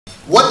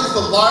What is the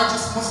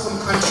largest Muslim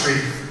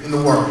country in the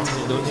world?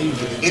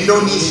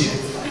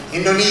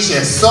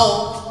 Indonesia.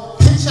 So,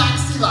 Penjak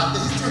Silat, the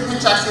history of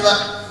Penjak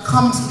Silat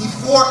comes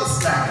before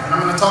Islam, and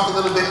I'm going to talk a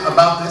little bit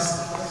about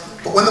this.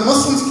 But when the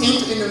Muslims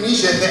came to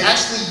Indonesia, they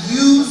actually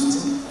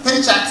used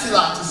Penjak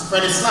Silat to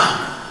spread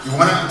Islam. You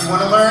want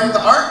to learn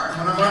the art?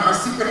 You want to learn our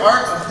secret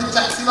art of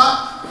Penjak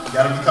Silat? You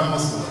got to become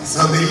Muslim.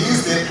 So they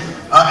used it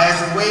as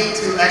a way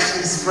to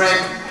actually spread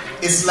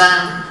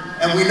Islam,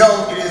 and we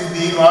know it is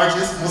the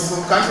largest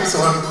Muslim country, so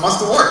it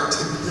must have worked.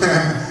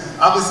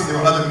 Obviously, there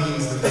were other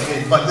means that they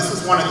did, but this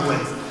was one of the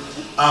ways.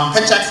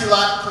 Penjak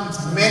Silat comes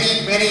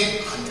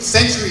many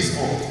centuries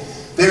old.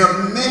 There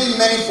are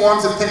many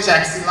forms of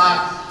Penjak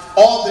Silat.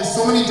 There's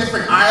so many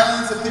different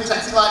islands of Penjak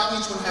Silat.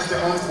 Each one has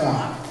their own form.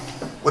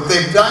 What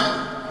they've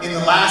done in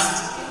the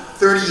last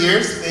 30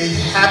 years, they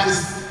have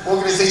this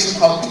organization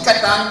called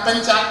Ikatan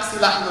Penjak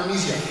Silat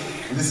Indonesia.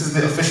 And this is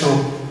the official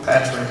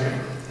patch right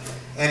here.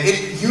 And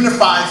it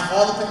unifies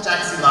all the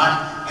Penjak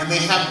Silat, and they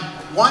have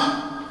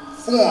one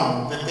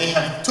form that they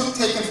have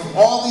taken from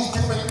all these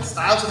different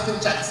styles of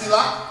Penjak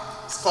Silat.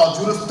 It's called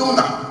Jurus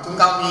Tunggal.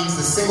 Tunggal means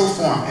the single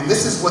form. And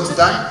this is what's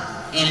done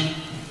in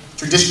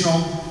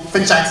traditional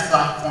Penjak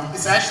Silat form.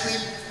 This actually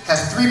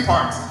has three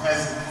parts. It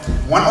has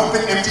one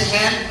open empty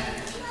hand,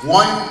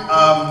 one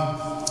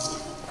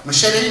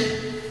machete,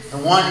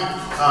 and one,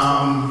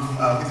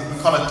 we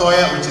call it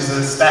toya, which is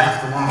a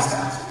staff, the long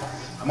staff.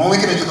 I'm only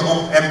going to do the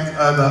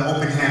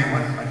open hand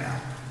one right now.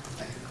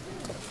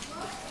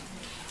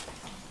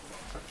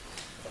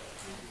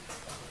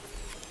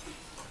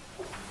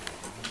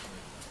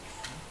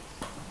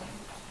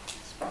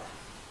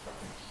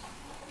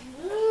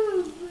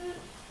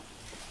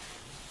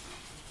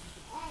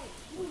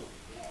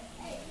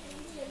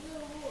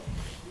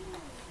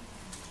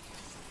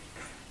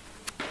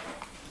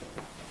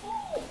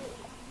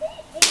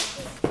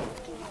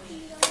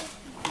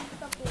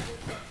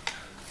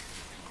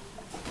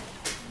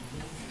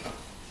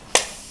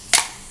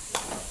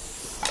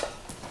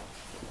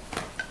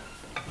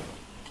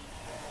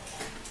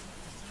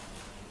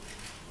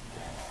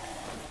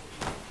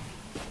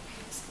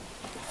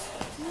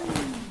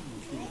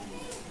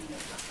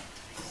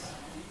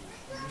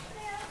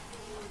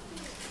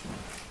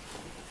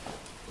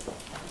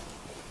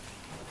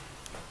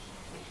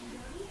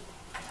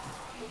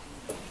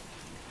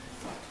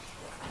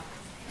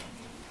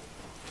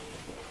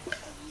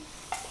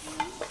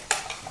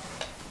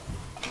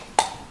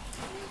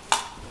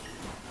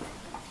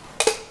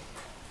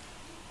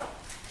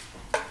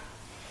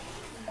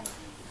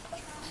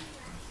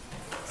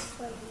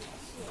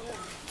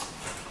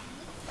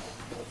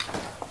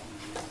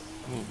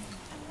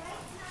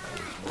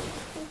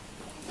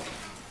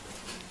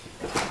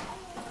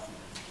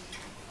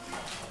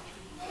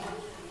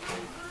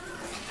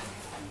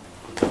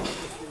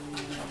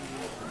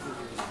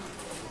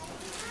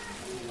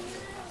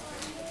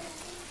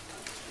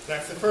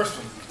 That's the first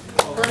one.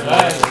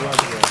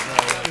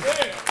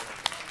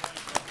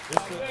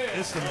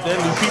 There's some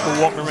deadly people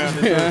walking around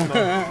this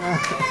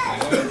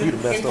earth. You the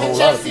best of the whole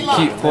lot of people.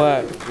 Keep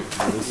quiet.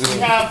 We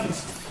have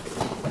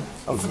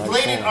some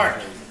bladed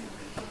art.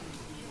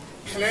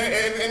 Can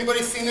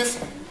anybody seen this?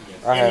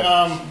 I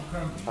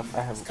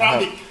have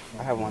Krambi.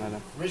 one of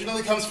them.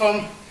 Originally comes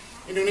from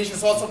Indonesia.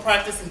 It's also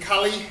practiced in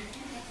Kali,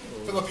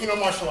 Filipino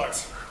martial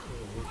arts.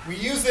 We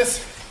use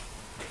this.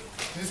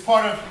 This is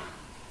part of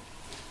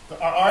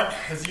our art,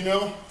 as you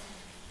know.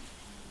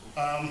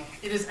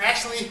 It is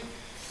actually,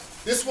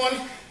 this one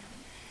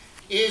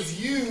is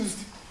used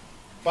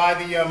by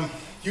the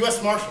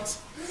U.S.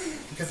 Marshals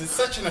because it's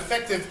such an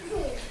effective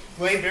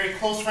blade, very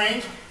close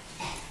range.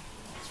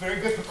 It's very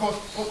good for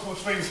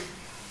close range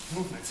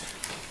movements.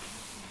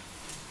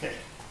 Okay,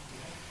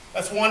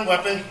 that's one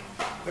weapon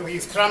that we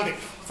use, Krambi,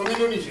 from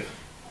Indonesia.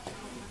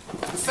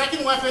 The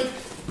second weapon,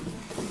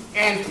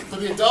 and for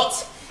the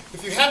adults,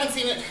 if you haven't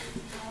seen it,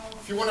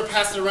 if you want to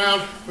pass it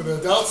around for the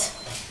adults,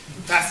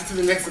 pass it to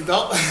the next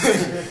adult.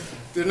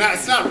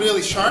 It's not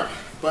really sharp,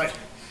 but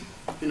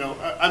you know,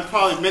 I'm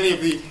probably many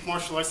of the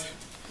martial arts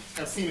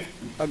have seen it.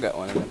 I got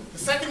one of them. The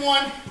second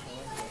one,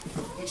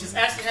 which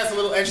actually has a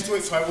little edge to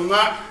it, so I will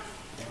not.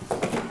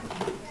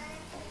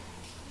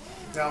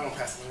 Now I won't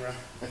pass it around.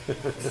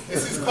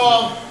 This is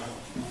called,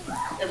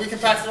 and we can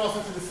pass it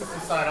also to the system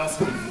side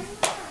also.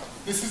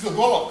 This is the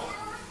golok.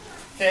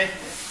 Okay,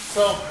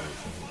 so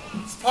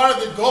it's part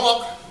of the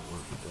golok.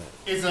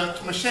 Is a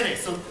machete.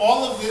 So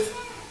all of this,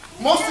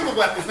 most of the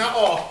weapons, not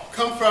all,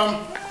 come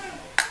from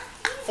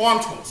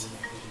farm tools.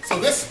 So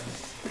this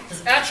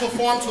is actual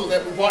farm tool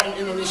that we bought in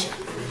Indonesia.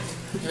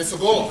 And it's a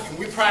golok. And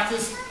we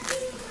practice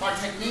our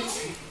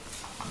techniques.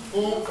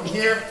 Go from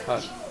here.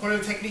 One of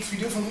the techniques we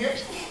do from here.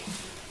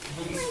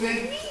 We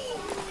spin.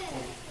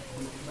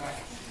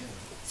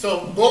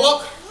 So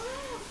golok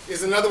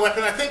is another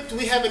weapon. I think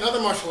we have in other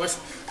martial arts.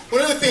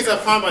 One of the things I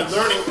found by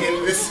learning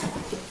in this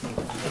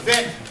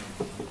event,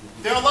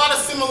 there are a lot of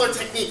similar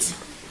techniques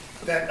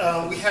that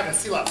we have in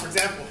Silat. For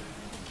example,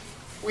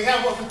 we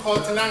have what we call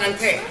tenangan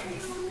te.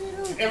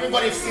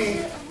 Everybody's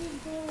seen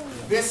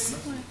this.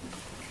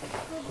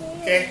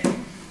 Okay?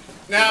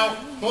 Now,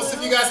 most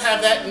of you guys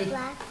have that in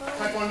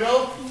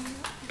Taekwondo,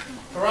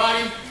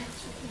 karate,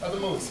 other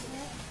moves.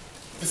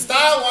 The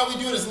style, while we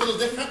do it, is a little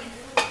different.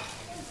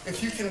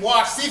 If you can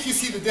watch, see if you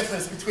see the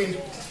difference between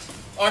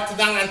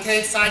ortodang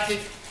ante, side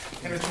kick,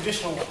 and the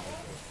traditional one.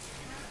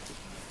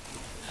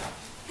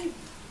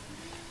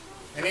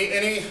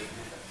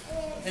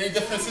 Any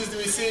differences do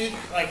we see?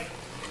 Like,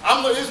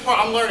 this part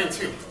I'm learning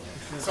too.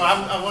 So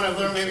I want to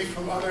learn maybe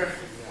from other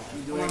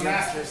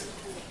masters.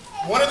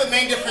 One of the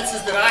main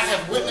differences that I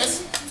have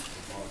witnessed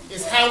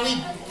is how we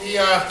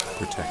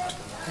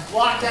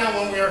block down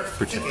when we're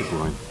kicking.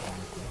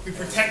 We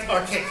protect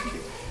our kick.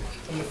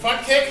 From the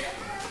front kick,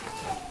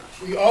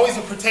 we always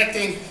are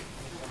protecting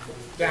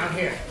down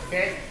here,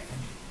 okay?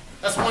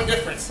 That's one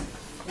difference.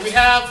 We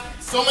have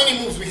so many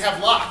moves. We have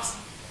locks.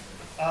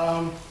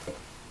 A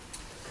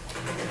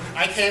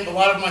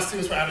lot of my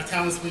students were out of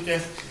town this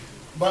weekend,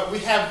 but we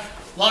have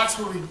locks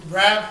where we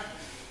grab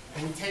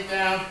and we take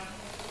down.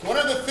 One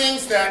of the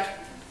things that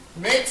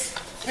makes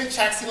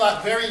Penjak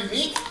Silat very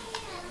unique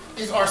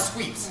is our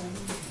sweeps.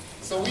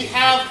 So we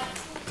have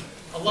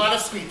a lot of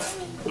sweeps.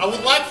 I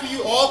would like for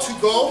you all to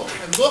go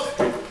and look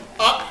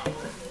up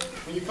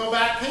when you come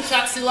back,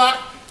 Penjak Silat,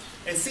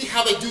 and see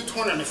how they do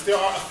tournaments. There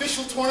are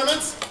official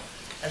tournaments.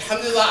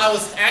 Alhamdulillah, I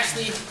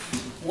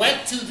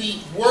went to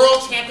the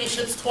World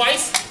Championships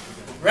twice,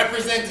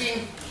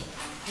 representing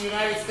the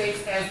United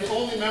States as the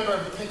only member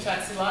of the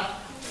Penjak Silat,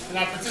 and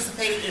I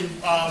participated in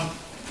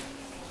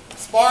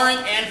sparring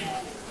and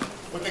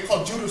what they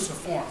call judo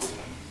forms.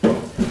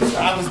 So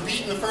I was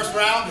beaten the first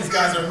round. These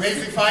guys are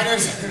amazing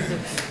fighters,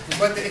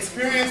 but the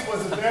experience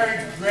was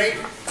very great.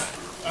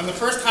 And the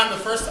first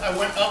I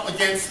went up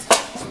against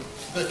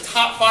the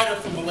top fighter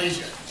from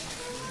Malaysia.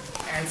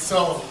 And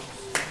so,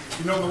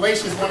 you know,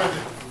 Malaysia is one of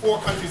the 4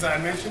 countries that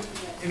I mentioned.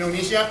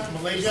 Indonesia,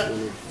 Malaysia,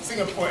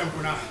 Singapore, and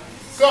Brunei.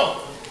 So,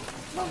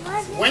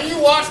 when you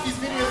watch these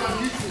videos on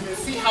YouTube and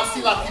see how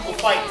Silat people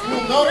fight, you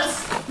will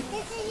notice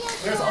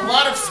there's a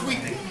lot of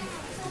sweeping.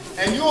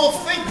 And you will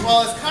think,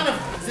 well,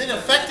 is it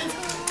effective?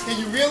 Can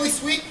you really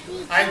sweep?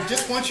 I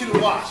just want you to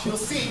watch. You'll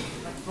see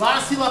a lot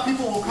of Silat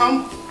people will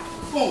come,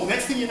 boom,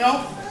 next thing you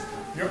know,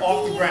 you're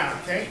off the ground,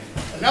 okay?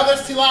 Another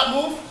Silat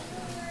move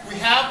we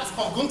have is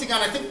called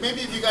guntingan. I think maybe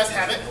if you guys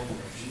have it,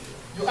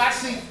 you'll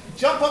actually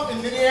jump up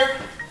in midair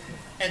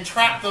and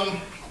trap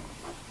them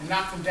and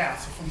knock them down.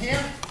 So from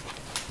here,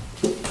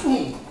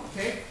 boom,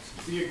 okay?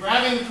 So you're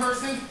grabbing the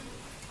person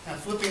and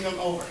flipping them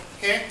over,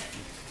 okay?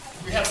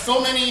 We have so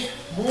many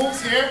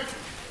moves here.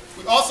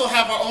 We also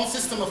have our own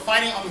system of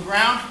fighting on the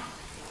ground,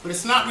 but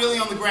it's not really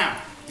on the ground.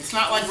 It's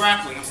not like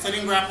grappling. I'm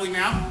studying grappling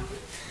now.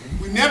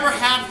 We never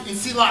have in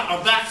Silat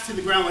our backs to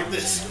the ground like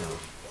this,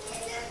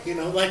 you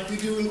know, like we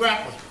do in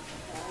grappling.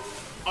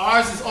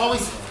 Ours is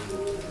always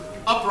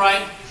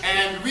upright,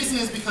 and the reason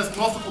is because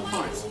multiple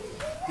opponents,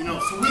 you know.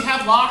 So we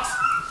have locks,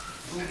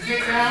 we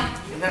get down,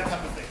 and that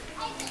type of thing.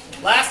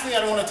 Lastly,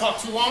 I don't want to talk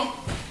too long.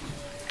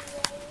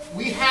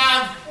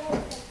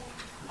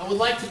 I would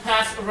like to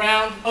pass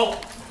around,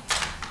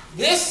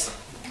 this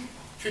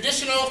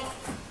traditional,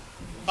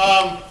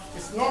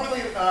 it's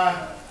normally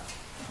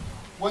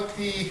what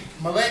the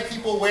Malay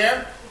people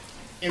wear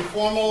in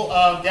formal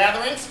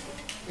gatherings.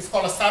 It's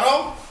called a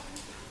sarong,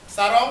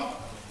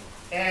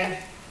 and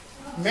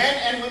men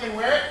and women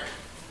wear it.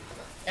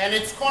 And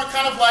it's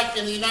kind of like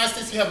in the United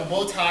States, you have a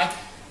bow tie,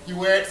 you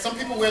wear it. Some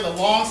people wear the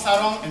long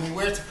sarong and they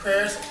wear it to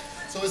prayers.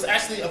 So it's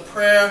actually a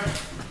prayer.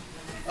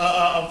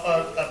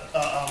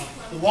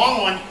 The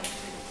long one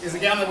is a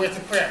gown that we wear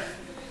to prayer.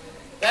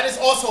 That is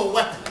also a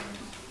weapon.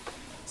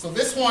 So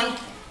this one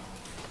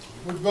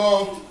would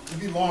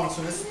be long,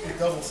 so it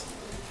doubles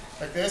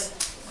like this.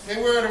 They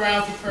wear it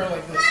around to prayer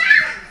like this.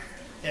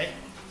 Okay?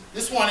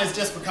 This one is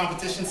just for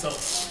competition, so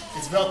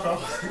it's Velcro.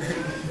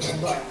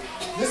 But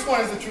this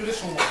one is the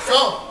traditional one.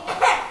 So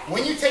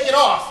when you take it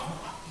off,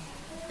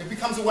 it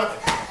becomes a weapon.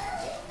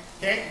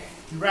 Okay?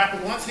 You wrap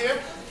it once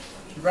here,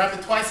 you wrap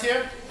it twice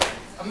here.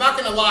 I'm not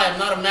going to lie, I'm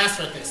not a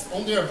master at this.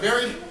 There are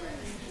very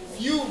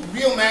few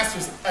real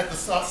masters at the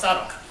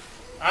sarong.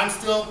 I'm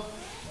still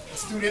a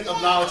student of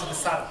knowledge of the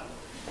sarong.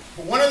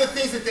 But one of the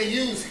things that they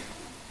use,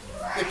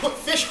 they put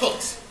fish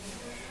hooks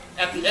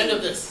at the end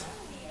of this.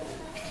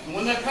 And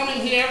when they're coming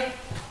here,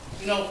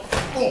 you know,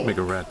 boom. Make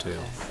a rat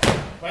tail.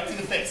 Right to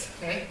the face,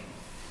 okay?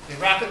 They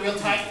wrap it real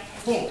tight,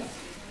 boom.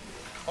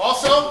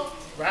 Also,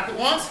 wrap it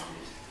once,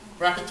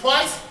 wrap it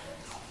twice,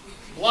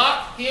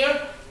 block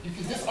here, you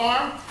can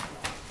disarm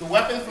the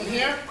weapon from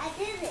here,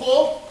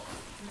 pull,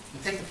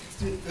 and take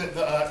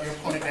your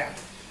opponent down.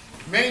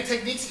 Many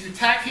techniques, you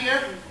attack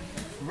here,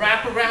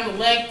 wrap around the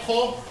leg,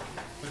 pull.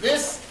 But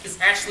this is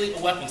actually a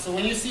weapon. So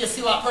when you see a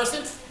Silat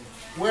person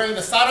wearing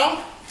the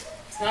sarong,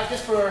 it's not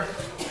just for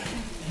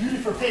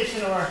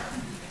beautification or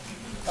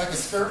like a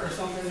skirt or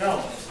something,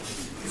 no.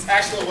 It's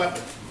actually a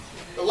weapon.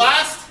 The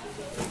last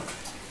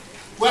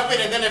weapon,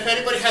 and then if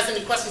anybody has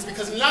any questions,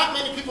 because not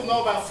many people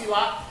know about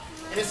Silat,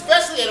 and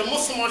especially at a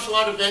Muslim martial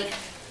art event,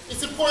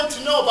 it's important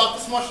to know about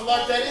this martial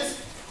art. That is,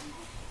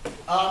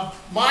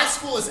 my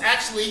school is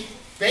actually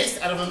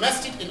based out of a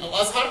masjid in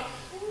Al-Azhar.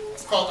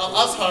 It's called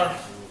Al-Azhar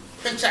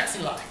Penjak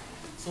Silat.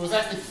 So it was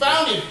actually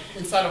founded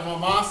inside of a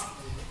mosque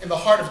in the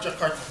heart of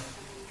Jakarta.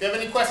 If you have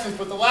any questions,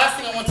 but the last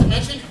thing I want to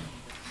mention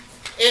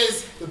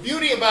is the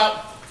beauty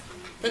about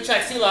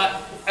Penjak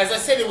Silat. As I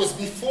said, it was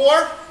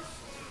before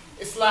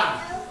Islam.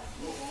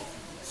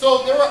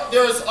 So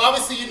there was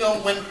obviously, you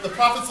know, when the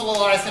Prophet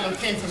ﷺ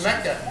came to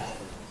Mecca,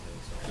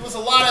 there was a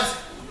lot of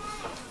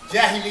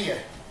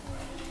Jahiliyyah.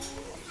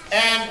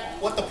 And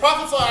what the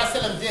Prophet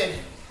ﷺ did,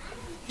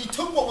 he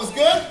took what was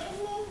good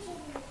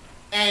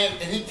and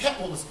he kept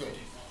what was good.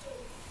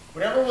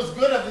 Whatever was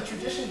good of the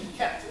tradition, he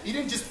kept. He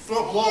didn't just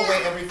blow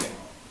away everything.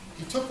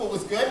 He took what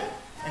was good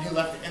and he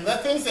left it. And the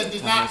things that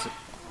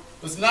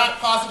was not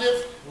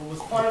positive, or was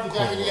part of the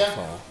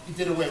Jahiliyyah, he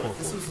did away with.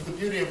 This was the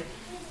beauty of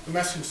the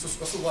message of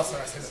Rasulullah.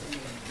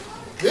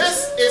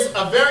 This is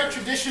a very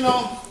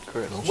traditional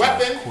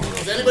weapon.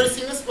 Has anybody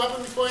seen this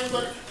weapon before?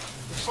 Anybody?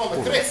 It's called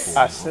the kris.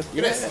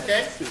 Kris,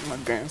 okay?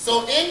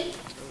 So in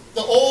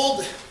the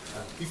old,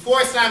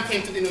 before Islam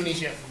came to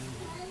Indonesia,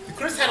 the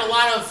kris had a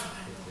lot of,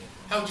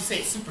 how would you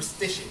say,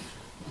 superstition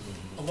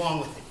along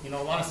with it. You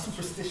know, a lot of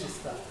superstitious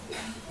stuff.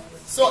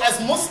 So as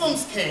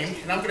Muslims came,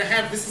 and I'm going to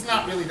have, this is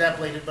not really that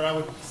bladed, but I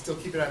would still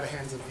keep it out of the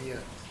hands of the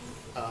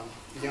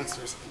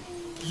youngsters.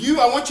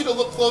 I want you to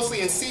look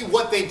closely and see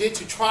what they did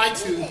to try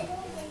to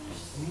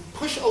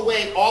push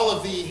away all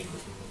of the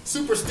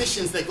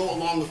superstitions that go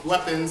along with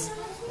weapons,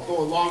 go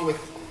along with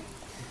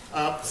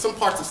some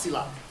parts of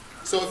Silat.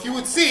 So if you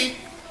would see,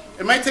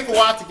 it might take a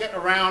while to get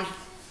around,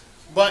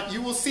 but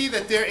you will see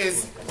that there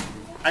is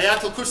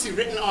Ayatul Kursi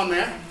written on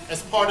there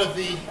as part of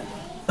the,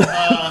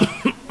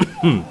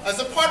 as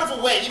a part of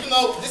a way, even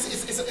though this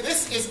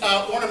is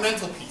an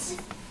ornamental piece.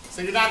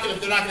 So they're not going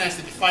to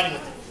actually be fighting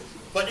with it.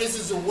 But this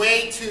is a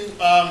way to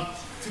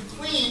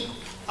clean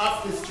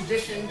up this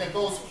tradition that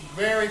goes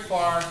very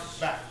far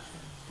back.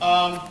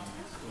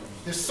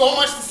 There's so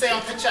much to say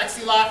on Penjak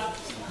Silat.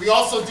 We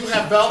also do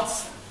have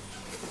belts.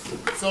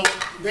 So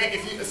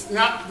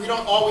we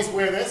don't always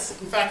wear this.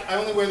 In fact, I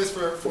only wear this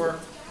for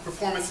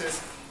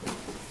performances.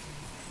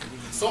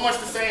 So much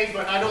to say,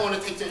 but I don't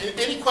want to take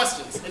any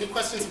questions. Any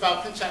questions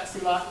about Penjak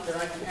Silat that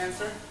I can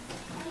answer?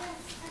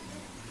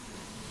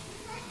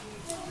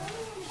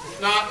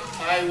 If not,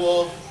 I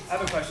will. I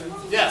have a question.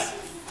 Yes.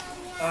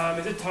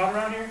 Is it taught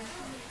around here?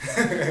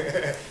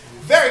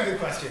 Very good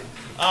question.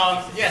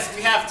 Yes,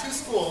 we have two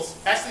schools,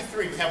 actually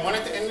three. We have one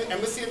at the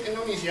Embassy of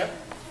Indonesia.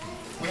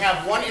 We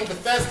have one in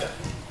Bethesda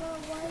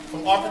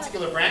from our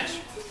particular branch.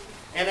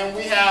 And then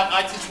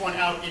I teach one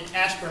out in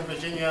Ashburn,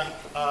 Virginia,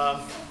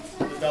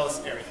 the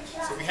Dallas area.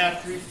 So we have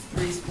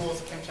three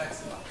schools of Penjak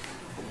Silat.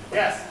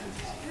 Yes?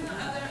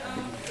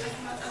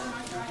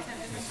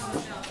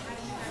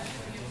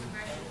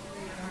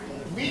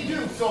 We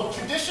do. So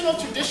traditional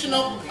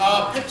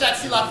Penjak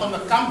Silat from the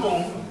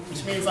kampung,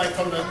 which means like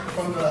from the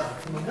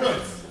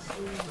woods.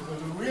 So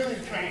really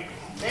trained.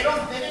 They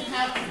didn't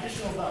have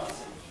traditional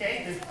belts.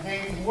 Okay?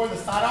 They wore the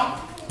sarong,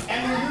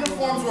 and their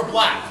uniforms were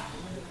black.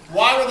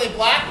 Why were they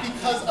black?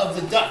 Because of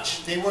the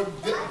Dutch.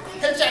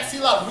 Penjak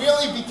Silat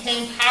really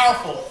became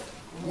powerful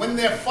when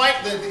the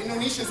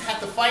Indonesians had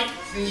to fight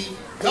the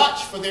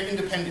Dutch for their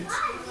independence.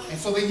 And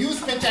so they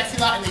used Penjak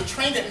Silat and they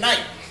trained at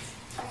night.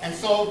 And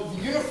so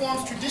the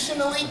uniforms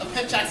traditionally of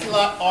Penjak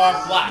Silat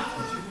are black.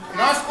 In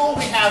our school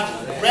we have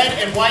red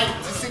and white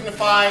to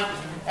signify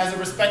as a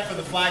respect for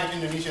the flag of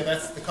Indonesia.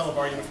 That's the color of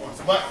our uniforms.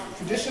 But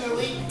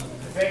traditionally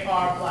they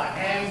are black.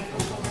 And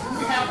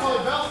we have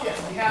colored belts,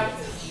 yes. We have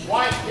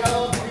white,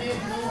 yellow, green,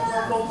 blue,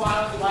 purple,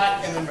 violet,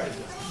 black, and then red.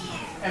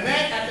 And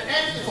then at the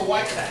end is a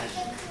white sash.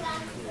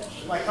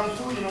 Like Kung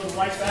Fu, you know the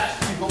white sash,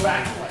 you go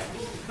back to white.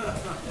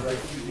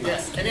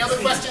 Yes. Any other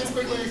questions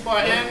quickly before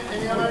I end?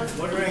 Any other?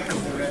 What rank is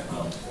the red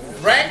belt?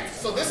 Rank?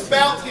 So this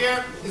belt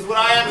here is what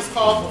I am. It's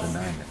called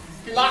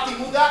Pilati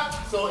Muda.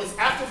 So it's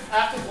after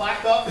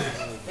black belt.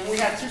 Then we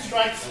have 2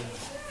 stripes.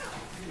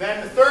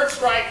 Then the 3rd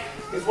stripe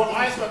is what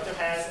my instructor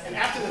has. And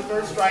after the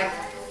 3rd stripe,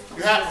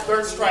 you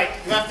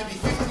have to be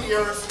 50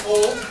 years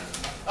old,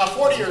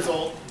 40 years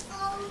old,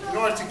 in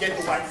order to get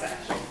the white sash.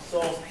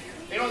 So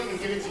they don't even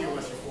give it to you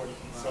unless you're 40.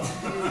 So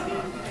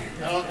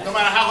no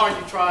matter how hard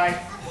you try,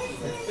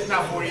 it's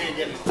not 40 you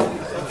get it.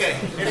 Okay.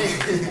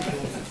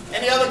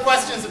 Any other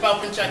questions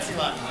about Penjak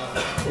Silat?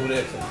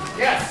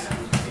 Yes.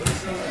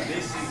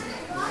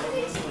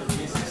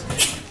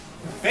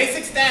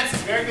 Basic stance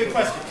is a very good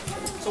question.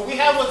 So we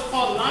have what's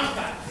called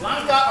langkah.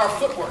 Langkah are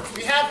footwork.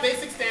 We have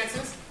basic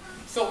stances.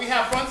 So we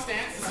have front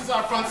stance. This is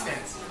our front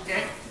stance.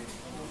 Okay.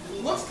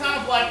 It looks kind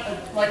of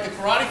like the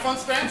karate front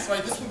stance,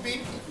 right? This would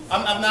be.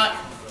 I'm not.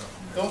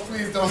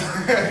 Please don't.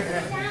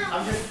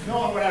 I'm just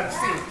knowing what I've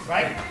seen,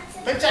 right?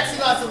 Penjak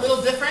Silat is a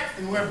little different,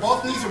 and where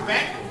both knees are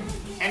bent,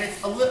 and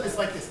it's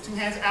like this: 2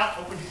 hands out,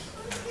 open.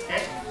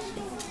 Okay.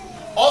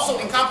 Also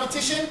in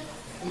competition,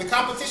 the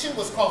competition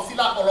was called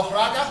Silat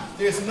Olahraga.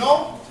 There's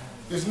no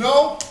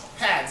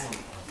pads,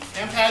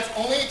 hand pads,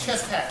 only a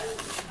chest pad,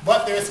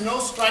 but there's no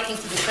striking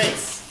to the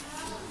face.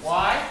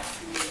 Why?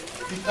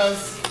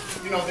 Because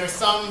there's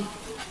some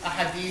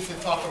hadith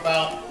that talk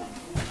about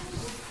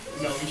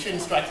you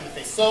shouldn't strike to the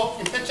face. So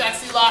in Penjak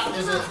Silat,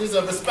 there's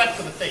a respect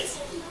for the face.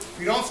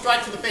 You don't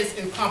strike to the face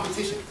in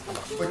competition.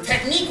 But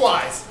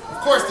technique-wise,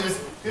 of course,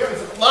 there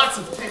is lots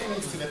of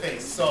techniques to the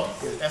face. So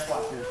that's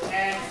why.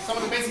 And some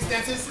of the basic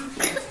stances: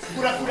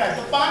 kura-kura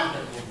depan,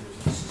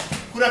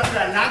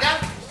 kura-kura naga.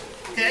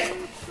 Okay.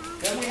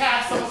 Then we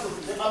have some of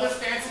the other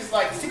stances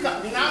like sikap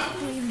minang,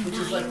 which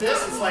is like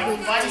this. It's like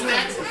fighting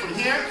stance from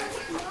here,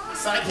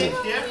 side kick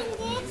here.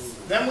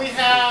 Then we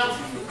have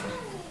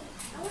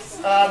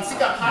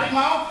sikap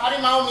harimau.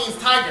 Harimau means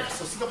tiger.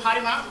 So sikap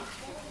harimau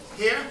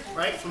here,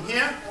 right from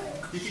here.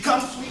 You can come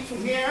sweep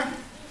from here.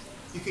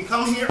 You can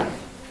come here.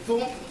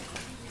 Boom.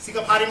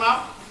 Sikap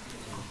harimau.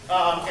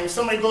 And if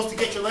somebody goes to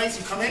get your legs,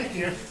 you come in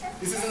here.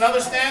 This is another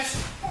stance.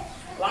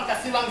 Langkah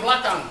silang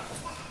belakang.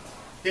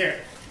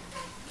 Here.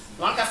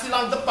 Langkah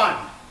silang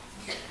depan.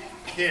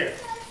 Here.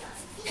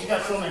 You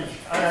got so many.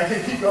 All right, I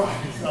can keep going.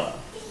 So,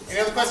 any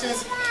other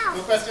questions?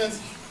 No questions?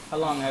 How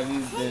long have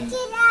you been?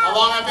 How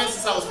long I've been?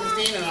 Since I was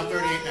 15, and I'm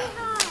 38 now.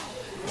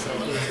 So,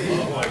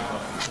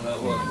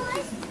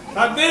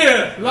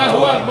 Takbir!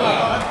 Allahu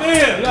Akbar!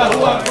 Takbir!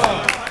 Allahu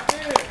Akbar!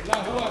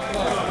 Allahu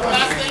Akbar! the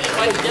last thing is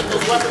like to get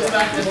those weapons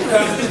back to the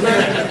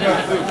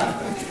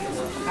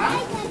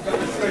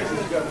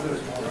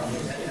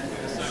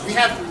We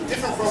have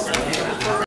different programs.